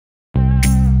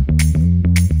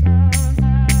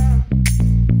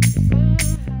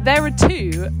There are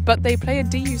 2, but they play a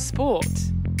DU sport.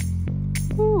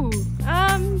 Ooh,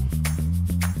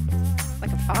 like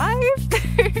a 5?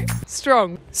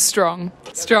 Strong.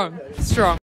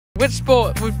 Which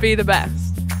sport would be the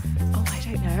best? Oh, I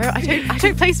don't know. I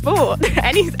don't play sport.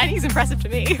 Any's impressive to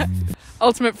me.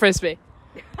 Ultimate frisbee.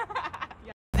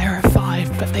 There are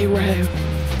 5, but they row.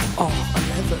 Oh,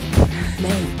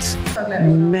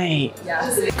 11. Mate.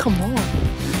 Yes. Come on.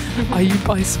 Are you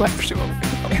bisexual?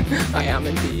 I am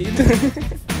indeed.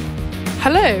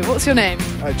 Hello, what's your name?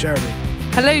 Jeremy.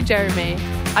 Hello, Jeremy.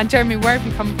 And Jeremy, where have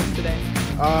you come from today?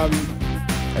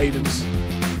 Aiden's.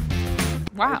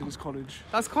 Wow. Aiden's College.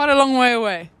 That's quite a long way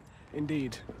away.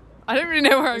 Indeed. I don't really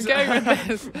know where I'm going with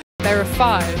this. There are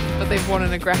 5, but they've won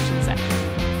an aggression section.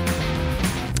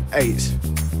 8.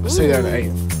 Let's say they're an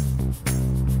 8.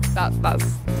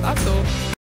 That's all.